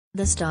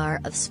The star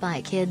of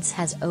Spy Kids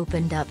has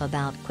opened up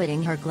about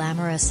quitting her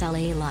glamorous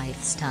LA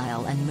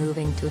lifestyle and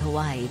moving to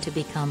Hawaii to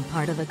become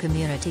part of a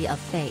community of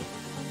faith.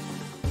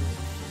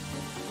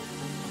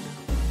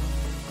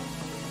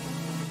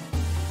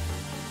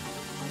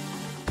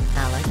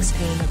 Carlos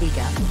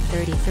PenaVega,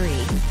 33,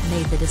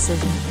 made the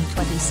decision in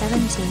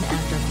 2017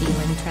 after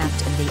feeling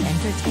trapped in the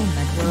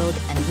entertainment world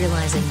and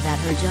realizing that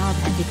her job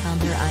had become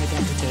her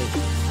identity.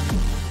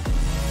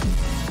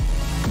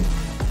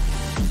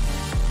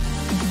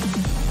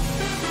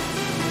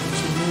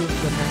 She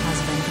moved with her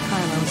husband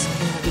Carlos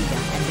PenaVega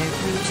and their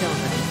 3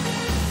 children.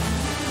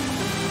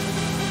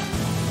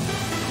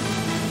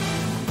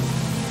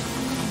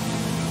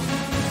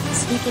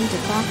 Speaking to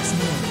Fox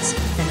News,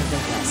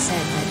 PenaVega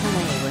said that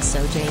LA was so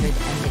jaded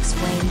and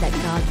explained that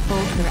God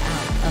pulled her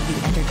out of the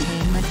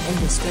entertainment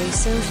industry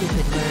so she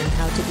could learn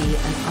how to be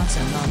an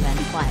awesome mom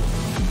and wife.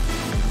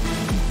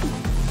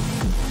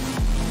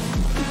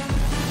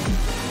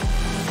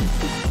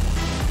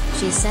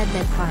 She said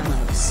that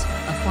Carlos,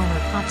 a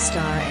former pop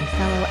star and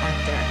fellow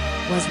actor,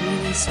 was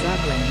really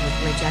struggling with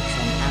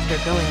rejection after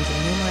going to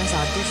numerous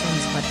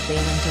auditions but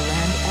failing to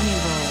land any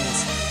roles.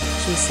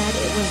 She said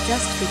it was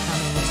just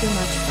becoming too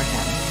much for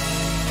him.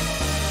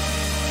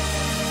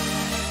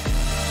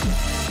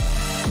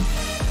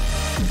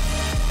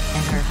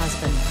 And her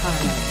husband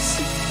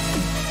Carlos.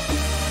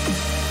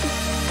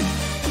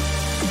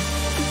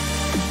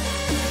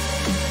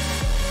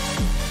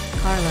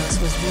 Carlos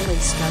was really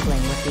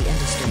struggling with the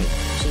industry,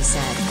 she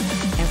said.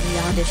 Every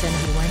audition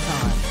he went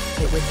on,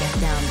 it would get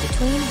down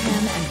between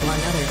him and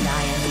one other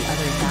guy and the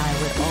other guy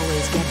would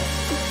always get it.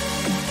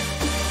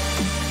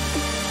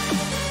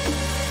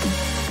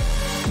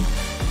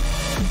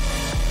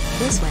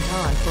 This went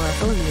on for a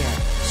full year,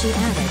 she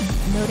added,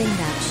 noting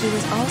that she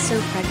was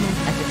also pregnant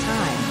at the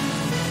time.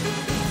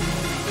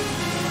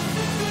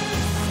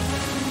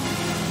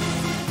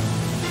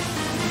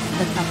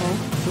 The couple,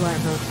 who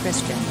are both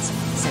Christians,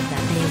 said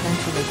that they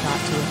eventually got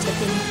to a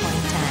tipping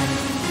point and,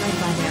 led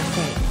by their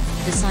faith,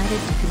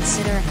 decided to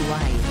consider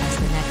Hawaii as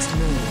the next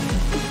move.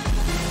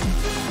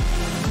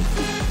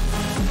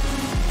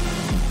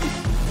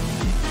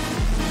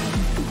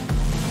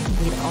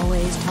 We'd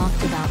always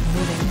talked about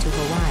moving to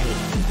Hawaii,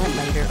 but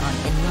later on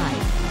in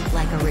life,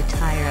 like a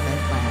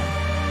retirement plan.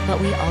 But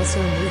we also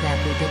knew that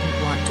we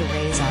didn't want to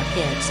raise our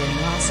kids in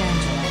Los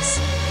Angeles,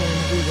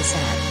 PenaVega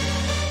said.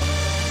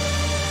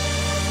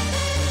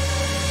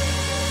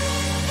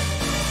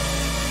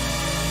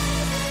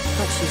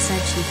 But she said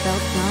she felt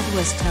God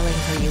was telling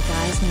her, you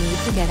guys need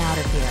to get out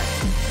of here.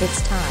 It's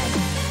time.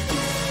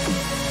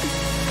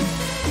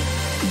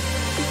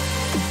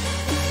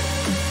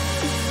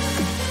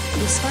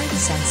 Despite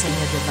sensing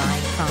a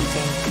divine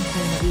prompting,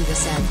 PenaVega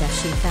said that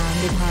she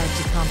found it hard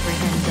to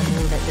comprehend the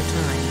move at the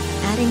time,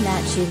 adding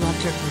that she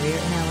loved her career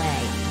in LA.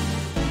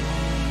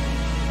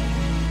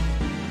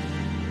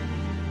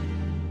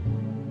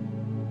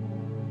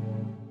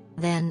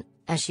 Then,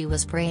 as she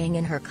was praying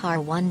in her car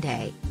one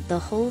day, the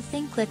whole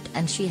thing clicked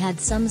and she had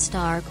some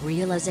stark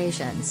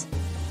realizations.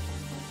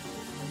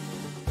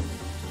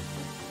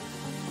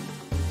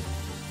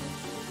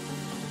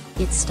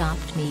 It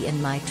stopped me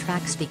in my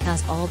tracks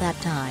because all that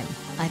time,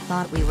 I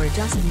thought we were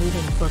just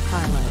moving for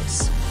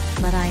Carlos.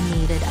 But I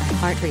needed a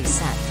heart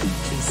reset,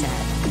 she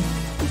said.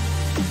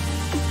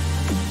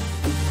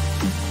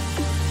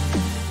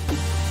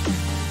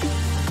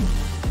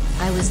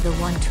 I was the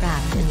one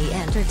trapped in the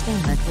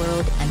entertainment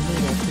world and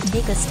needed to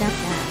take a step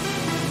back.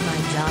 My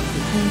job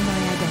became my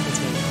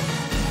identity.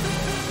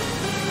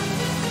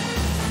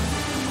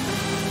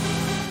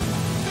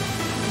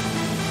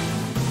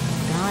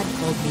 God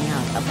pulled me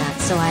out of that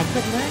so I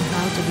could learn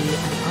how to be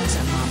an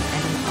awesome mom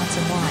and an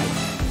awesome wife.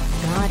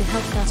 God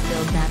helped us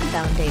build that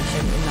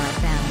foundation in our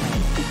family.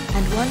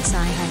 And once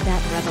I had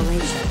that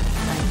revelation,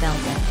 I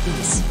felt at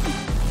peace.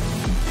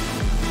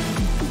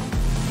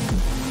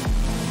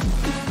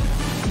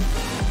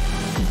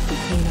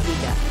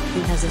 PenaVega,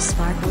 who has a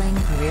sparkling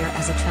career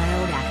as a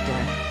child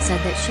actor, said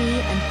that she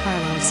and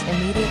Carlos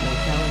immediately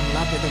fell in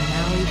love with the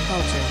Maui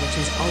culture, which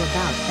is all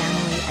about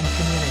family and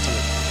community.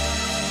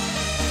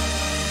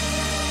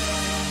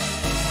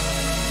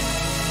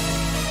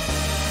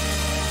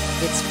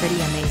 It's pretty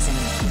amazing,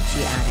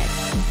 she added.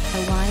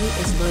 Hawaii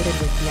is loaded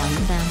with young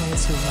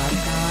families who love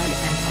God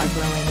and are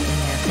growing in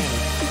their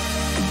faith.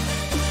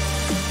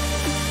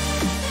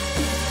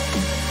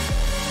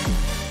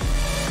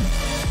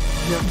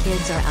 Your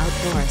kids are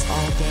outdoors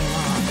all day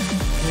long.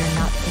 We're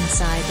not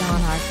inside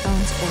on our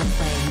phones or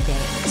playing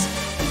games.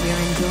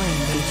 We're enjoying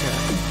nature,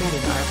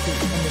 getting our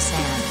feet in the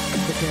sand,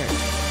 the dirt.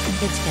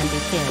 Kids can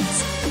be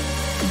kids.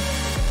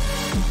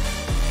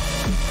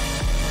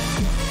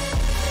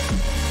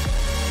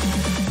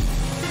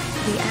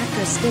 The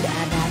actress did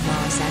add that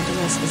Los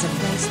Angeles is a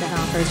place that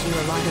offers you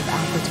a lot of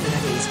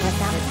opportunities but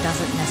that it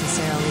doesn't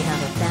necessarily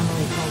have a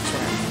family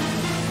culture.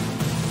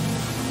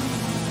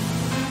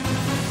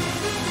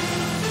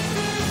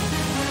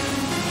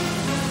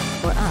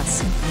 For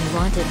us, we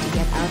wanted to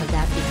get out of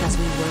that because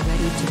we were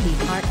ready to be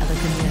part of a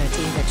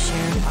community that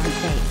shared our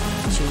faith,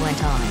 she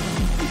went on.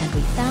 And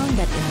we found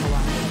that in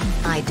Hawaii,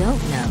 I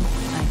don't know,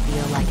 I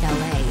feel like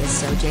LA is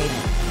so jaded.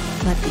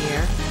 But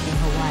here, in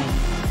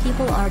Hawaii,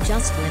 people are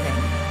just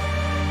living.